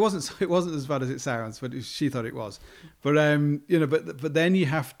 But it wasn't as bad as it sounds. But she thought it was. But you know, but then you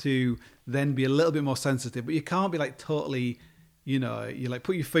have to then be a little bit more sensitive. But you can't be like totally, you know, you like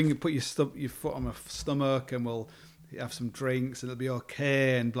put your foot on my stomach, and we'll have some drinks, and it'll be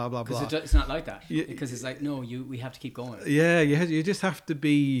okay, and blah blah blah. Because it's not like that. Because it's like, no, we have to keep going. Yeah, you just have to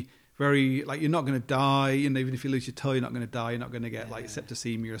be very, like, you're not going to die. You know, even if you lose your toe, you're not going to die. You're not going to get like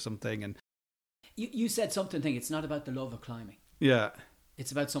septicemia or something. And you said something. It's not about the love of climbing. Yeah.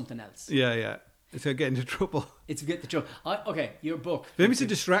 It's about something else. Yeah. It's to get into trouble. It's to get the trouble. Okay, your book. Maybe it's a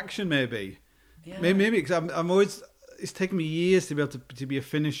distraction. Maybe. Yeah. Maybe because I'm always. It's taken me years to be able to be a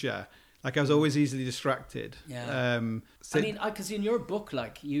finisher. Like, I was always easily distracted. Yeah. I mean, because in your book,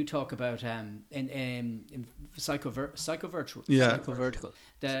 like, you talk about in psychovertical. Yeah. Psychovertical.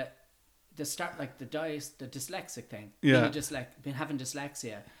 The start, like the dyslexic thing. Yeah. Been having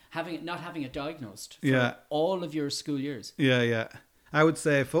dyslexia, not having it diagnosed for Yeah. all of your school years. Yeah. I would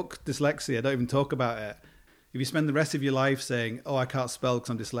say, fuck dyslexia. Don't even talk about it. If you spend the rest of your life saying, "Oh, I can't spell because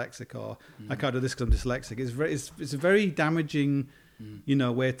I'm dyslexic," or "I can't do this because I'm dyslexic," it's a very damaging, you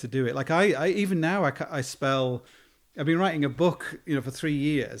know, way to do it. Like I even now I spell. I've been writing a book, you know, for 3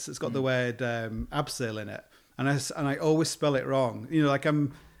 years. It's got the word abseil in it, and I always spell it wrong. You know, like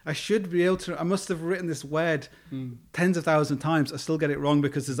I should be able to. I must have written this word tens of thousands of times. I still get it wrong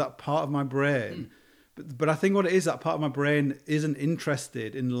because there's that part of my brain. But I think what it is, that part of my brain isn't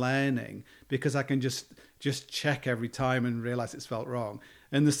interested in learning because I can just check every time and realize it's spelled wrong.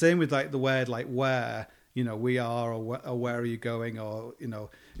 And the same with like the word like where, you know, we are, or where are you going, or, you know,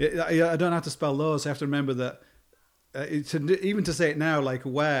 I don't have to spell those. I have to remember that even to say it now, like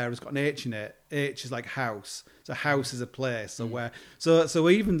where has got an H in it. H is like house. So house is a place. So where. So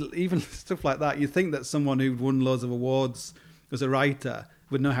even stuff like that, you think that someone who'd won loads of awards as a writer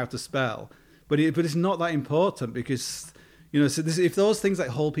would know how to spell. But it's not that important because, you know, so if those things like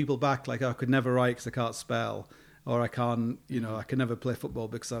hold people back, like, oh, I could never write because I can't spell, or I can't, you know, I can never play football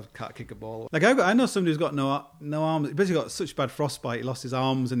because I can't kick a ball. Like I know somebody who's got no arms. He basically got such bad frostbite, he lost his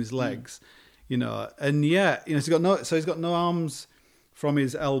arms and his legs, you know, and yeah, you know, so he's got no arms from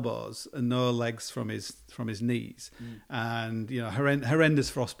his elbows and no legs from his knees, and, you know, horrendous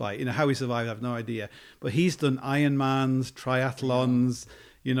frostbite. You know how he survived, I have no idea. But he's done Ironmans, triathlons.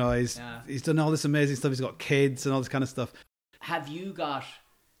 You know, he's done all this amazing stuff. He's got kids and all this kind of stuff.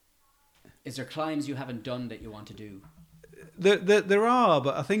 Is there climbs you haven't done that you want to do? There are,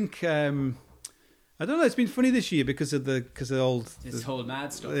 but I think I don't know. It's been funny this year because of the whole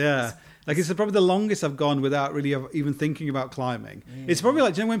mad stuff. Yeah, like it's probably the longest I've gone without really even thinking about climbing. It's probably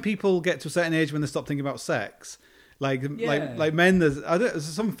like, do you know, when people get to a certain age when they stop thinking about sex. Like men, there's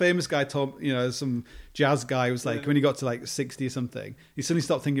some famous guy told, you know, some jazz guy was like, when he got to like 60 or something, he suddenly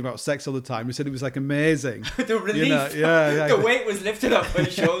stopped thinking about sex all the time. He said it was like amazing. The relief. You know, the weight was lifted up by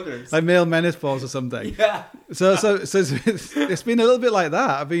his shoulders. Like male menopause or something. Yeah. So it's been a little bit like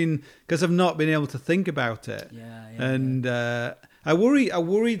that. Because I've not been able to think about it. Yeah. And I worry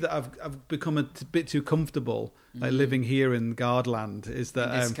that I've become a bit too comfortable, like living here in Gardland. Is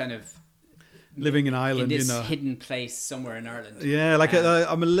that this kind of living in Ireland, in this you know, hidden place somewhere in Ireland. Yeah, like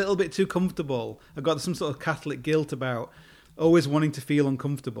I'm a little bit too comfortable. I've got some sort of Catholic guilt about always wanting to feel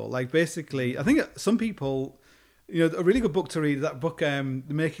uncomfortable. Like basically, I think some people, you know, a really good book to read, that book, The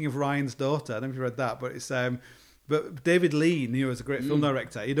Making of Ryan's Daughter. I don't know if you read that, but it's but David Lean, you know, is a great film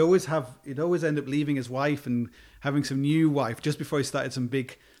director. He'd always end up leaving his wife and having some new wife just before he started some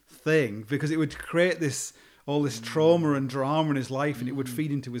big thing, because it would create all this trauma and drama in his life, and it would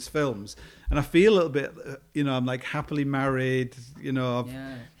feed into his films. And I feel a little bit, you know, I'm like happily married, you know,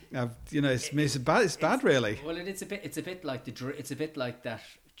 I've you know, it's bad really. Well, it's a bit like that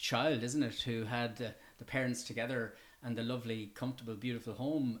child, isn't it, who had the parents together and the lovely, comfortable, beautiful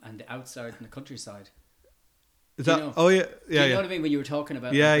home, and the outside in the countryside. Is that? You know, oh yeah. Do you know what I mean? When you were talking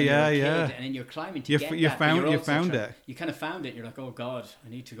about, yeah, like, yeah, kid, and then you're climbing to get that. You found it. You kind of found it. You're like, oh God, I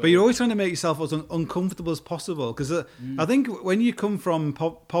need to go. But you're always trying to make yourself as uncomfortable as possible, because I think when you come from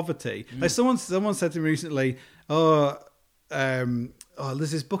poverty, like someone said to me recently, there's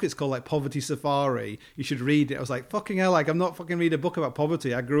this book, it's called like Poverty Safari, you should read it. I was like, fucking hell, like I'm not fucking reading a book about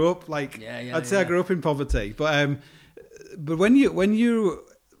poverty. I grew up like, I'd say I grew up in poverty, but when you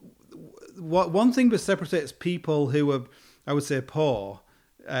one thing that separates people who are, I would say, poor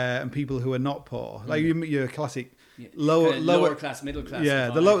and people who are not poor, like you're classic lower class, middle class. Yeah,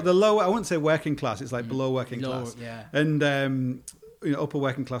 the lower. I wouldn't say working class. It's like below working class. Yeah. And upper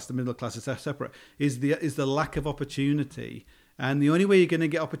working class, the middle class is separate, is the lack of opportunity. And the only way you're going to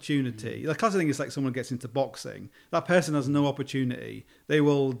get opportunity, the classic thing is like someone gets into boxing. That person has no opportunity. They're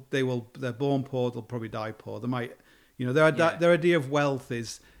born poor. They'll probably die poor. They might, their idea of wealth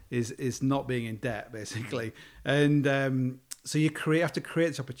is not being in debt, basically. And so you have to create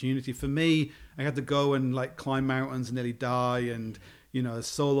this opportunity. For me, I had to go and like climb mountains and nearly die, and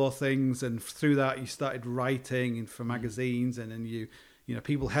solo things. And through that, you started writing for magazines, and then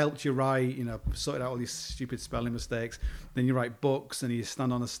people helped you write, sorted out all these stupid spelling mistakes. Then you write books and you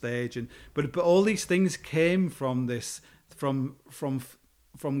stand on a stage, but all these things came from this, from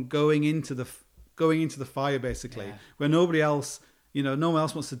going into the fire, basically, where nobody else, no one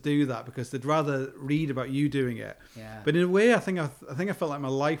else wants to do that because they'd rather read about you doing it. Yeah. But in a way, I think I felt like my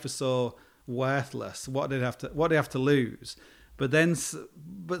life was so worthless. What did I have to lose? But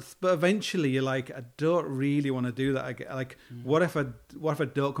eventually you're like, I don't really want to do that again. Like, what if I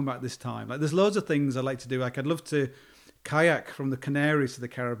don't come back this time? Like, there's loads of things I'd like to do. Like, I'd love to kayak from the Canaries to the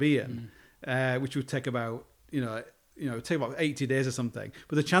Caribbean, which would take about, take about 80 days or something.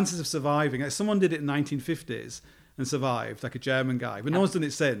 But the chances of surviving, like someone did it in 1950s and survived, like a German guy, but no one's done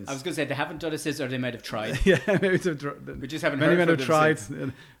it since. I was going to say, they haven't done it since, or they might have tried. Yeah, maybe we just haven't many heard men from have tried.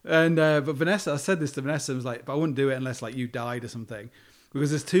 Since. And but Vanessa, I said this to Vanessa, I was like, but I wouldn't do it unless like you died or something, because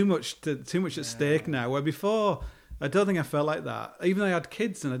there's too much at stake now. Where before, I don't think I felt like that. Even though I had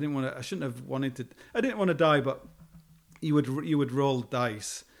kids and I didn't want to die, but you would roll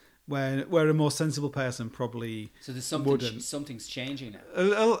dice. Where a more sensible person probably so there's something's changing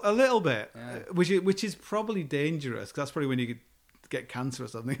now. A little bit, which is probably dangerous, because that's probably when you could get cancer or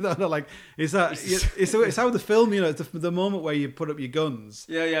something. Like, it's how the film, it's the moment where you put up your guns.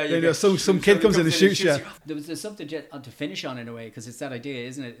 Some kid comes in and shoots you. There's something to finish on in a way, because it's that idea,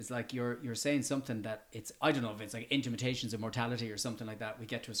 isn't it? It's like you're saying something that it's, I don't know if it's like Intimations of Mortality or something like that. We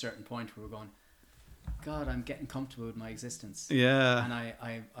get to a certain point where we're going, God, I'm getting comfortable with my existence. Yeah. And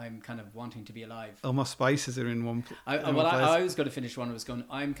I'm kind of wanting to be alive. All my spices are in one place. I was going to finish one. I was going,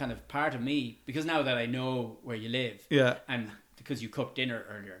 I'm kind of part of me, because now that I know where you live. Yeah. And because you cooked dinner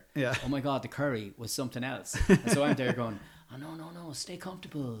earlier. Yeah. Oh my God, the curry was something else. And so I'm there going, oh, no, stay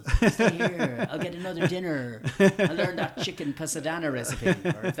comfortable. Stay here. I'll get another dinner. I'll learn that chicken pasadena recipe,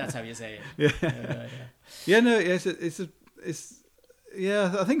 or if that's how you say it.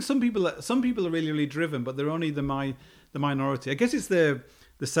 Yeah, I think some people are really, really driven, but they're only the minority. I guess it's the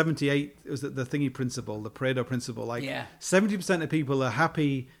 78, it was the thingy principle, the Pareto principle. Like 70% of people are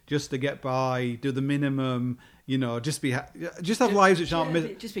happy just to get by, do the minimum, just have lives which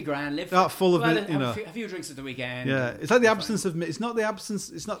aren't just be grand, live full of a few drinks at the weekend. Yeah, it's like the absence of. It's not the absence.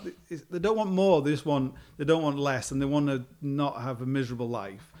 It's not. They don't want more. They don't want less, and they want to not have a miserable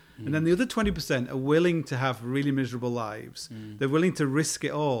life. And then the other 20% are willing to have really miserable lives. They're willing to risk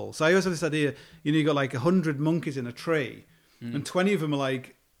it all. So I always have this idea, you got like 100 monkeys in a tree, and 20 of them are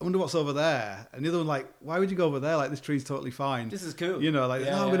like, I wonder what's over there. And the other one like, why would you go over there? Like, this tree's totally fine. This is cool. I'm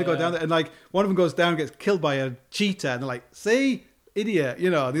going to go down there. And like, one of them goes down and gets killed by a cheetah. And they're like, see, idiot.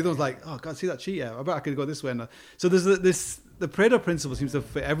 And the other one's like, oh, God, see that cheetah? I bet I could go this way. So there's the Pareto principle seems to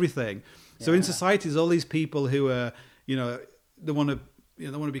fit everything. So in society, there's all these people who are, they want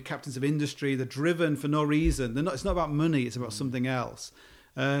to be captains of industry. They're driven for no reason. It's not about money. It's about something else.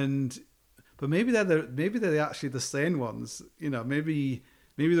 But maybe they're actually the sane ones.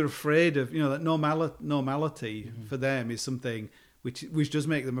 Maybe they're afraid of that normality for them is something which does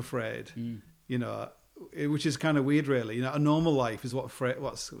make them afraid. Which is kind of weird, really. A normal life is what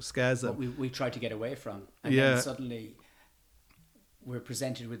scares them. What we try to get away from, and then suddenly we're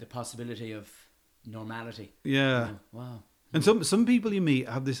presented with the possibility of normality. Yeah. Wow. And some people you meet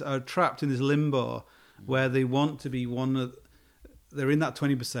are trapped in this limbo where they want to be they're in that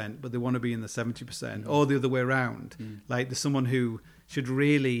 20%, but they want to be in the 70%, or the other way around. Like, there's someone who should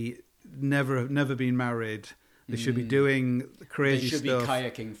really never been married. They should be doing crazy stuff. They should be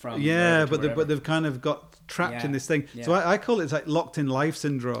kayaking from. Yeah, but they've kind of got trapped in this thing. Yeah. So I call it like locked in life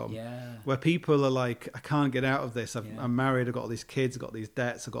syndrome. Yeah. Where people are like, I can't get out of this. I'm married. I've got all these kids. I've got these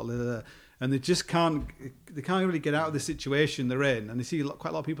debts. I've got and they just can't really get out of the situation they're in. And they see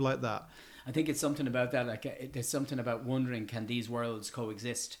quite a lot of people like that. I think it's something about that. Like, there's something about wondering, can these worlds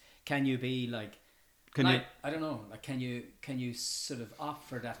coexist? Can you be like, I don't know, like, can you sort of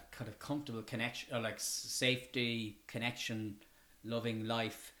offer that kind of comfortable connection, or like safety, connection, loving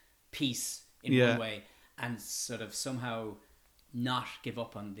life, peace in one way, and sort of somehow not give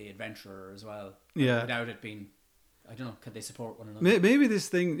up on the adventurer as well, without it being, I don't know, could they support one another? Maybe this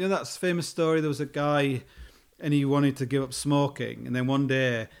thing, that famous story, there was a guy and he wanted to give up smoking, and then one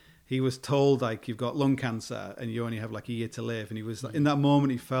day he was told like you've got lung cancer and you only have like a year to live, and he was in that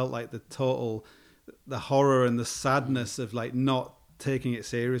moment he felt like the horror and the sadness of like not taking it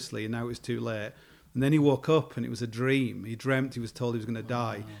seriously, and now it was too late. And then he woke up and it was a dream. He dreamt he was told he was going to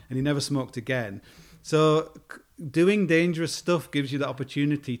die, and he never smoked again. So doing dangerous stuff gives you the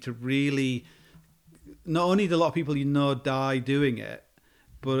opportunity to really, not only do a lot of people you know die doing it,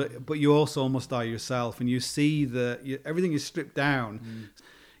 but you also almost die yourself, and you see everything is stripped down.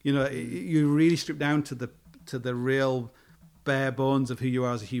 You know, you really strip down to the real bare bones of who you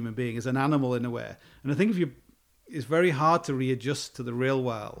are as a human being, as an animal in a way. And I think it's very hard to readjust to the real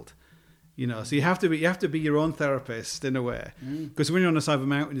world. You know, so you have to be your own therapist in a way, because when you're on the side of a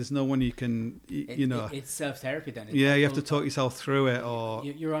mountain, there's no one you can, it's self-therapy then. You have to talk yourself through it, or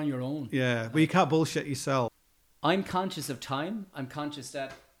you're on your own. Yeah, but you can't bullshit yourself. I'm conscious of time. I'm conscious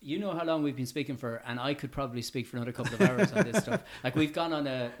that you know how long we've been speaking for, and I could probably speak for another couple of hours on this stuff. Like, we've gone on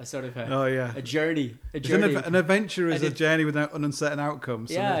a sort of a journey. An adventure is a journey without an uncertain outcome.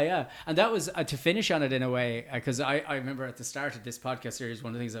 So yeah. And that was to finish on it in a way, because I remember at the start of this podcast series,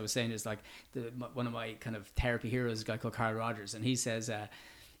 one of the things I was saying is like one of my kind of therapy heroes is a guy called Carl Rogers, and he says,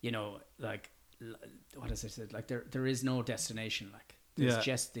 like, what is it? Like there is no destination. Like, there's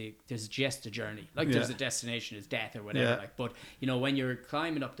just a journey. Like, there's a destination is death or whatever. Like, but you know, when you're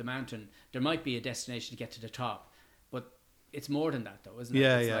climbing up the mountain, there might be a destination to get to the top, but it's more than that, though, isn't it?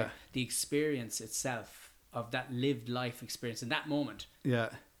 It's like the experience itself of that lived life experience in that moment. Yeah.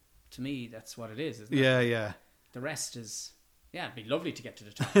 To me, that's what it is, isn't it? Yeah. The rest is, it'd be lovely to get to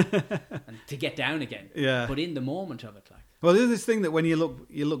the top and to get down again. Yeah. But in the moment of it, like. Well, there's this thing that when you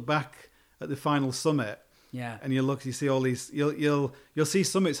look back at the final summit. Yeah, and you see all these. You'll see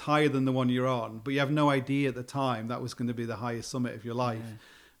summits higher than the one you're on, but you have no idea at the time that was going to be the highest summit of your life. Yeah.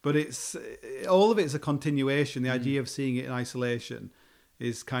 But all of it is a continuation. The idea of seeing it in isolation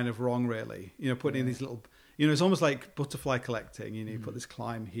is kind of wrong, really. You know, putting in these little. You know, it's almost like butterfly collecting. You know, you put this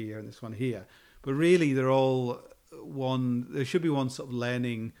climb here and this one here, but really they're all one. There should be one sort of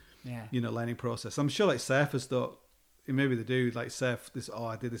learning. Yeah. You know, learning process. I'm sure like surfers don't. Maybe they do like surf this. Oh,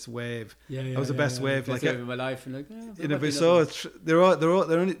 I did this wave. That was the best wave. Like of my life, and like, but so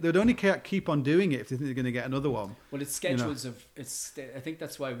they'd only keep on doing it if they think they're going to get another one. Well, it's schedules of. I think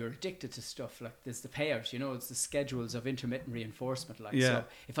that's why we're addicted to stuff. Like, there's the payout. You know, it's the schedules of intermittent reinforcement. Like, so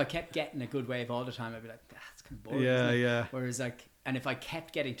if I kept getting a good wave all the time, I'd be like, that's kind of boring. Yeah. Whereas like, and if I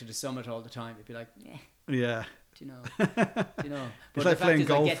kept getting to the summit all the time, it'd be like, yeah. Do you know? But it's like playing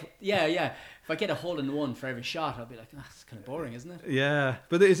golf. If I get a hole in one for every shot, I'll be like, that's kind of boring, isn't it? Yeah,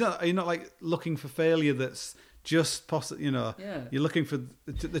 but are you not like looking for failure that's just possible? You know, you're looking for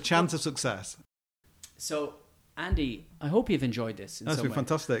the chance of success. So, Andy, I hope you've enjoyed this. That's been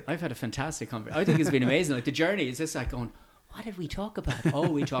fantastic. I've had a fantastic conversation. I think it's been amazing. Like, the journey is just like going, what did we talk about? Oh,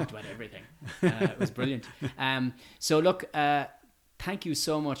 we talked about everything. It was brilliant. So look, thank you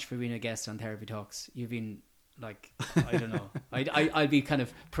so much for being a guest on Therapy Talks. You've been, like, I don't know. I'll be kind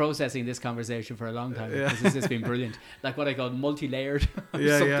of processing this conversation for a long time, because it's just been brilliant. Like what I call multi-layered.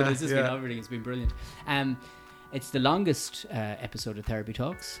 It's just been everything. It's been brilliant. It's the longest episode of Therapy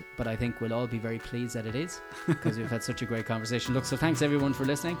Talks, but I think we'll all be very pleased that it is, because we've had such a great conversation. Look, so thanks everyone for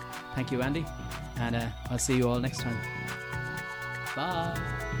listening. Thank you, Andy, and I'll see you all next time.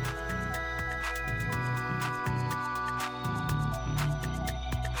 Bye.